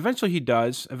 Yeah, and eventually he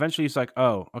does. Eventually he's like,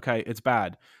 oh, okay, it's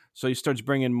bad. So he starts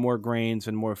bringing more grains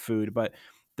and more food. But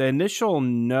the initial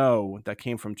no that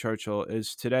came from Churchill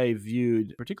is today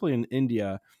viewed, particularly in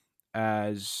India,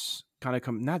 as kind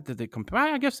of not that they compare.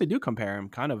 I guess they do compare him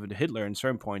kind of to Hitler in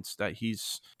certain points, that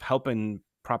he's helping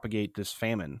propagate this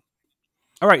famine.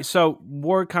 All right, so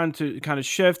war kind of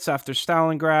shifts after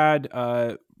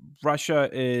Stalingrad. Russia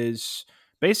is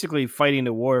basically fighting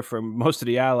the war for most of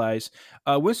the Allies.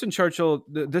 Winston Churchill,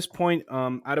 this point,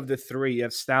 out of the three, you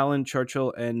have Stalin,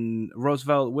 Churchill, and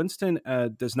Roosevelt. Winston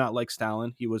does not like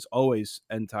Stalin. He was always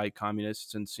anti-communist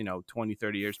since 20,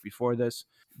 30 years before this.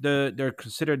 They're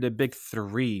considered the big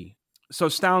three. So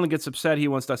Stalin gets upset. He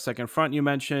wants that second front you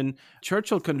mentioned.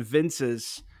 Churchill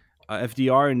convinces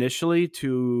FDR initially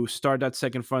to start that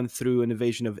second front through an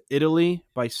invasion of Italy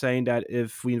by saying that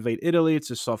if we invade Italy,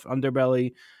 it's a soft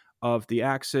underbelly of the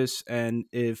Axis, and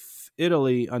if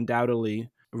Italy undoubtedly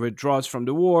withdraws from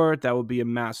the war, that will be a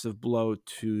massive blow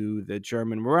to the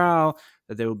German morale,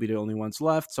 that they will be the only ones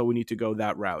left, so we need to go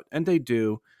that route. And they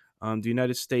do. The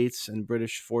United States and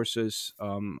British forces,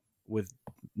 with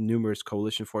numerous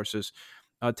coalition forces,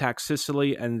 attack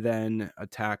Sicily and then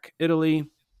attack Italy.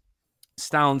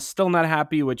 Stalin's still not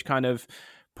happy, which kind of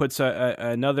puts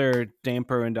another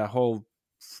damper in the whole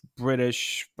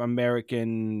British,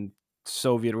 American,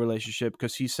 Soviet relationship,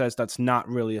 because he says that's not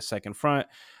really a second front,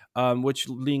 which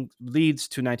leads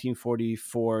to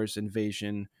 1944's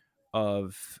invasion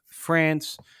of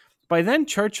France. By then,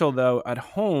 Churchill, though, at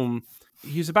home,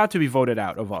 he's about to be voted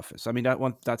out of office. I mean,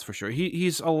 that's for sure.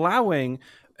 He's allowing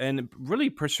and really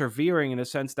persevering in a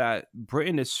sense that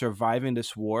Britain is surviving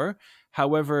this war.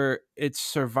 However, it's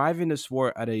surviving this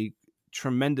war at a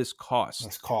tremendous cost.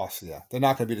 That's cost, yeah. They're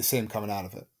not going to be the same coming out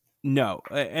of it. No,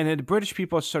 and the British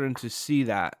people are starting to see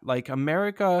that. Like,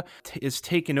 America is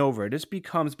taken over. This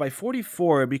becomes, by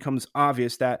 44, it becomes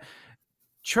obvious that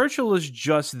Churchill is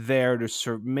just there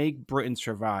to make Britain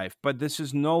survive. But this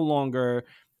is no longer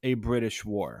a British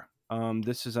war.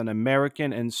 This is an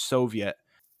American and Soviet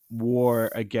war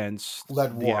against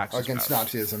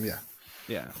Nazism, yeah.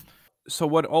 Yeah. So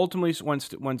what ultimately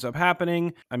winds up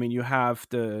happening, I mean, you have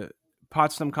the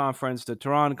Potsdam Conference, the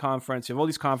Tehran Conference, you have all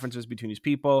these conferences between these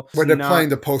people. Where they're playing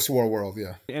the post-war world,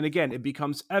 yeah. And again, it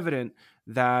becomes evident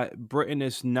that Britain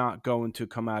is not going to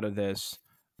come out of this.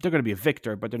 They're going to be a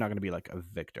victor, but they're not going to be like a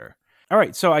victor. All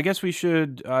right, so I guess we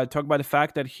should talk about the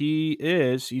fact that he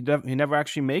never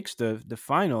actually makes the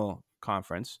final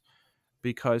conference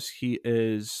because he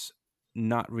is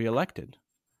not reelected.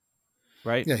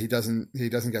 Right? Yeah, he doesn't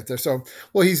get there. So,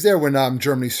 well, he's there when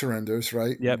Germany surrenders,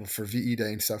 right? Yep. For VE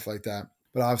Day and stuff like that.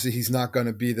 But obviously, he's not going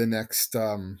to be the next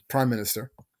prime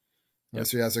minister. Yep.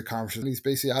 So he has a conference. He's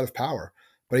basically out of power,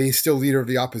 but he's still leader of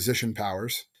the opposition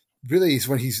powers. Really,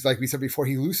 when he's, like we said before,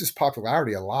 he loses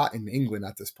popularity a lot in England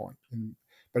at this point.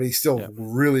 But he's still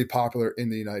really popular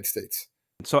in the United States.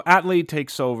 So Attlee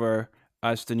takes over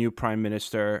as the new prime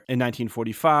minister in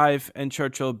 1945, and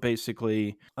Churchill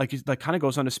basically kind of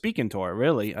goes on a speaking tour,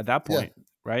 really, at that point,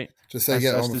 right? Just say,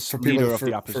 for people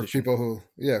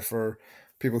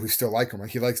who still like him, like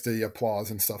he likes the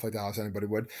applause and stuff like that, as anybody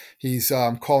would. He's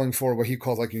calling for what he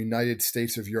calls like United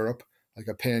States of Europe, like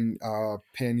a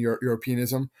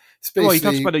pan-Europeanism. Well, he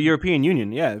talks about the European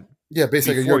Union, yeah,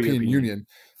 basically a European Union.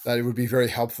 That it would be very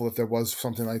helpful if there was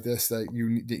something like this that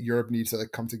Europe needs to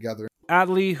come together.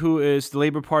 Attlee, who is the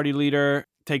Labour Party leader,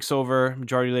 takes over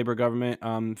majority Labour government,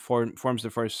 forms the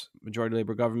first majority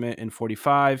Labour government in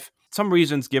 1945. Some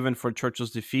reasons given for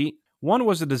Churchill's defeat. One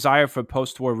was a desire for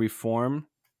post-war reform.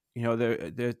 You know,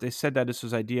 they said that this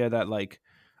was idea that, like,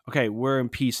 okay, we're in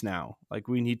peace now. Like,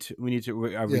 we need to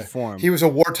reform. He was a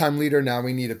wartime leader. Now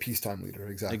we need a peacetime leader.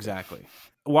 Exactly.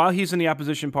 While he's in the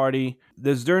opposition party,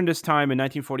 there's during this time in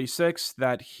 1946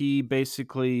 that he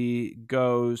basically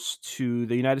goes to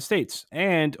the United States.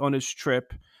 And on his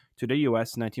trip to the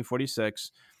U.S. in 1946,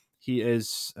 he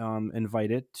is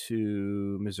invited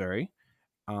to Missouri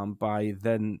by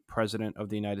then President of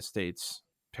the United States,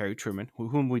 Harry Truman,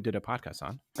 whom we did a podcast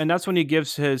on. And that's when he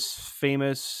gives his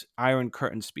famous Iron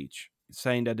Curtain speech,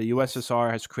 saying that the USSR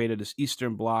has created this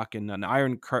Eastern Bloc and an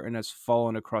Iron Curtain has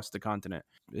fallen across the continent.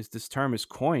 This term is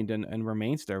coined and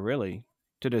remains there really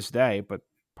to this day, but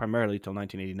primarily till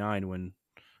 1989 when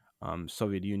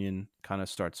Soviet Union kind of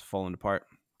starts falling apart.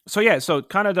 So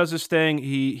kind of does this thing.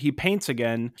 He paints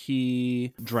again,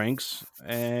 he drinks,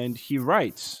 and he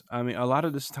writes. I mean, a lot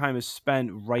of this time is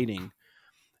spent writing.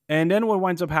 And then what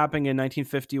winds up happening in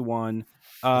 1951...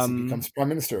 he becomes prime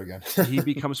minister again. He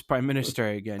becomes prime minister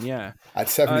again, yeah. At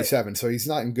 77, so he's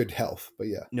not in good health, but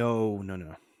yeah. No.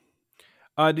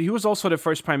 He was also the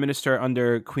first prime minister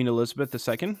under Queen Elizabeth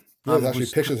II. There's actually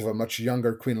pictures of a much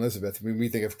younger Queen Elizabeth. I mean, we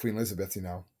think of Queen Elizabeth,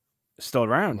 still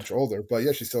around. Much older, but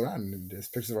yeah, she's still around. And there's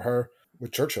pictures of her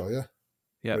with Churchill, yeah.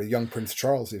 Yeah. With a young Prince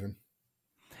Charles, even.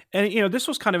 And, this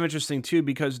was kind of interesting, too,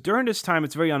 because during this time,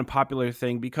 it's a very unpopular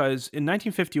thing, because in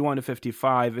 1951 to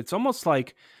 55, it's almost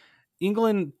like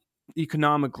England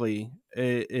economically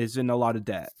is in a lot of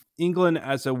debt. England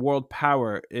as a world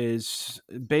power is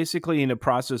basically in the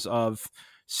process of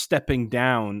stepping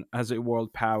down as a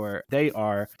world power. They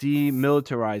are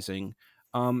demilitarizing.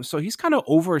 So he's kind of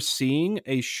overseeing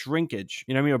a shrinkage,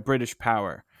 of British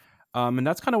power. And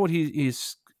that's kind of what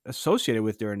he's associated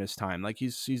with during this time. Like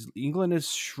England is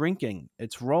shrinking.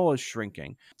 Its role is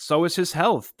shrinking. So is his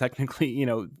health, technically,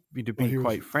 to be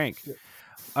quite frank. Yeah.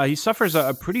 He suffers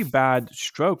a pretty bad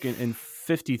stroke in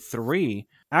 53.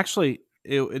 Actually,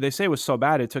 they say it was so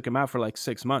bad it took him out for like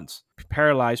 6 months.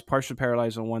 Partially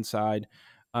paralyzed on one side.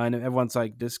 And everyone's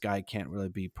like, this guy can't really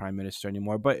be prime minister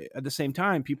anymore. But at the same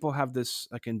time, people have this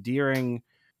like endearing,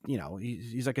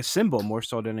 he's like a symbol more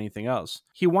so than anything else.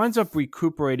 He winds up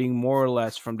recuperating more or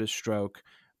less from this stroke,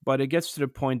 but it gets to the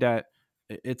point that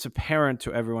it's apparent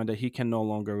to everyone that he can no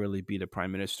longer really be the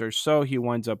prime minister. So he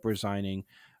winds up resigning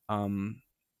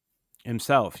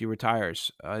himself. He retires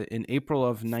in April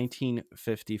of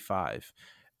 1955,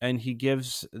 and he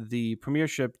gives the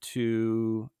premiership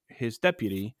to his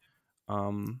deputy,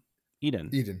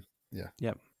 Eden. Yeah.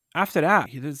 Yep. After that,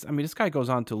 this guy goes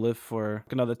on to live for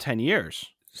another 10 years.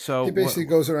 So he basically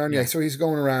goes around. Yeah. So he's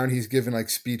going around. He's giving like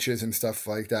speeches and stuff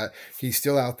like that. He's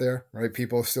still out there, right?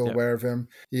 People are still aware of him.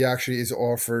 He actually is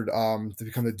offered to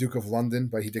become the Duke of London,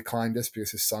 but he declined this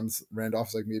because his son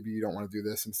Randolph's like, maybe you don't want to do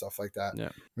this and stuff like that.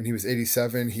 Yeah. When he was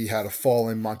 87, he had a fall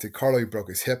in Monte Carlo. He broke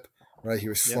his hip. Right, he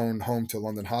was flown home to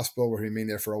London Hospital, where he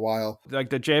remained there for a while. Like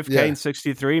the JFK in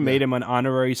 63 made him an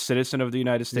honorary citizen of the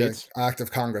United States. Yeah, act of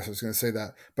Congress. I was going to say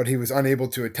that, but he was unable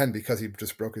to attend because he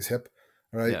just broke his hip.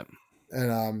 Right,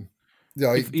 and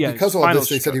because of all this,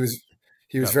 they said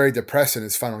he was very depressed in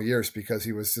his final years because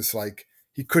he was just like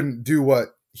he couldn't do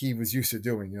what he was used to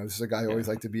doing. This is a guy who always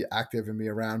liked to be active and be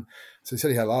around. So he said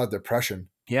he had a lot of depression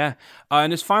Yeah.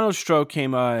 And his final stroke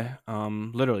came,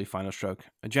 literally final stroke,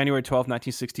 January 12th,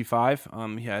 1965.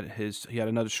 He had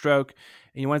another stroke,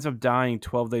 and he winds up dying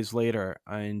 12 days later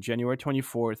on January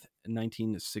 24th,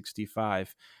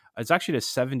 1965. It's actually the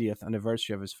 70th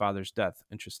anniversary of his father's death.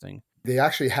 Interesting. They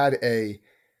actually had a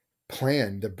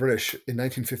plan, the British, in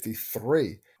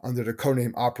 1953 under the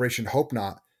codename Operation Hope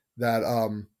Knot, that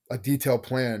a detailed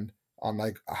plan on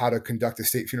like how to conduct a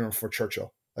state funeral for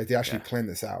Churchill. Like they actually planned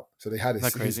this out. So they had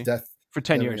his death for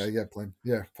 10 years.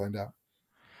 Planned out.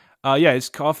 His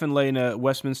coffin lay in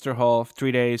Westminster Hall for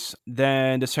 3 days.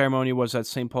 Then the ceremony was at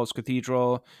St. Paul's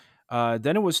Cathedral.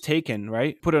 Then it was taken,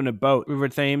 right? Put on a boat, River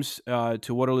Thames,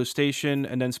 to Waterloo Station,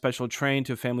 and then special train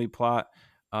to family plot,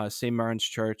 St. Mary's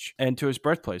Church, and to his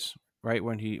birthplace, right,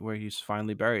 where he's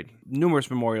finally buried. Numerous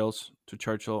memorials to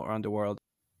Churchill around the world.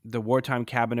 The wartime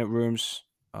cabinet rooms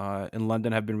in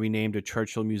London have been renamed the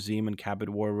Churchill Museum and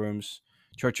Cabinet War Rooms.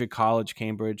 Churchill College,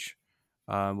 Cambridge,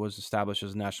 was established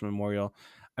as a national memorial.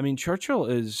 I mean, Churchill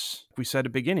is, we said at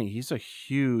the beginning, he's a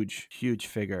huge, huge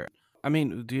figure. I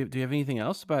mean, do you have anything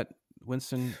else about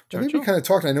Winston Churchill? I think we kind of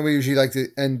talked. I know we usually like to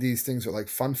end these things with like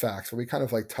fun facts, but we kind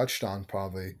of like touched on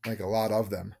probably like a lot of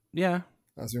them. Yeah.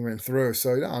 As we went through.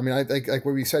 So, yeah, I mean, I think like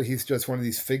what we said, he's just one of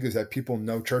these figures that people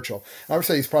know Churchill. I would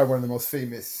say he's probably one of the most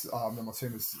famous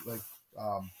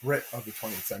Brit of the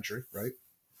 20th century, right?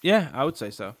 Yeah, I would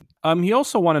say so. He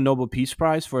also won a Nobel Peace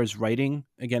Prize for his writing.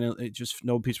 Again, just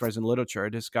Nobel Peace Prize in literature.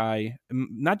 This guy,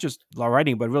 not just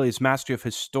writing, but really his mastery of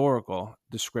historical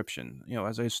description,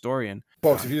 as a historian.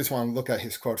 Folks, if you just want to look at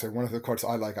his quotes, like one of the quotes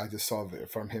I just saw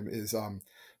from him is,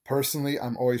 personally,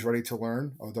 I'm always ready to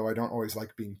learn, although I don't always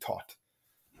like being taught.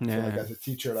 Yeah. So like as a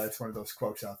teacher, that's one of those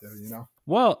quotes out there,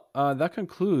 Well, that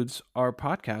concludes our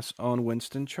podcast on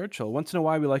Winston Churchill. Once in a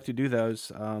while, we like to do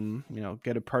those,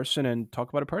 get a person and talk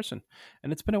about a person.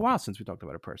 And it's been a while since we talked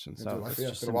about a person. So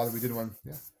it's been a while that we did one.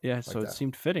 Yeah, so it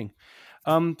seemed fitting.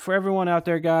 For everyone out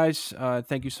there, guys,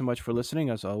 thank you so much for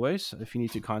listening, as always. If you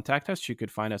need to contact us, you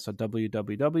could find us at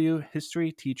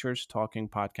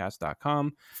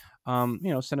www.historyteacherstalkingpodcast.com.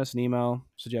 Send us an email,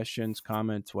 suggestions,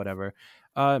 comments, whatever.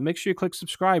 Make sure you click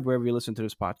subscribe wherever you listen to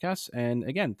this podcast. And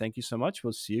again, thank you so much.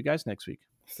 We'll see you guys next week.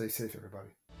 Stay safe, everybody.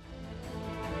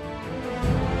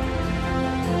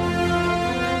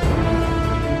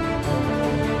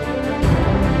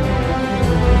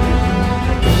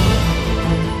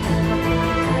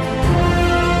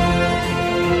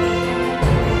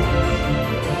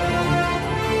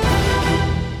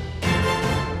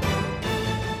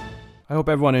 I hope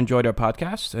everyone enjoyed our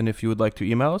podcast, and if you would like to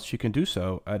email us, you can do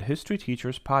so at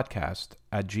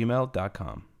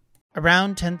historyteacherspodcast@gmail.com.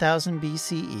 Around 10,000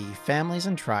 BCE, families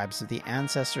and tribes of the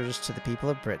ancestors to the people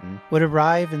of Britain would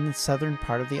arrive in the southern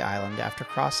part of the island after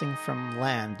crossing from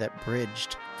land that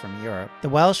bridged from Europe. The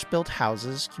Welsh built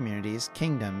houses, communities,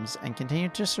 kingdoms, and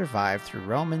continued to survive through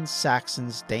Romans,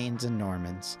 Saxons, Danes, and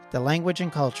Normans. The language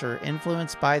and culture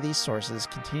influenced by these sources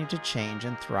continued to change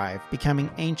and thrive, becoming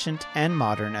ancient and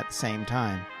modern at the same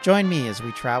time. Join me as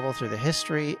we travel through the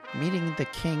history, meeting the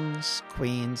kings,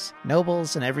 queens,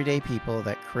 nobles, and everyday people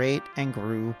that create and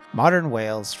grew modern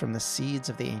Wales from the seeds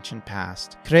of the ancient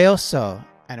past. Croeso,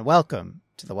 and welcome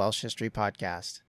to the Welsh History Podcast.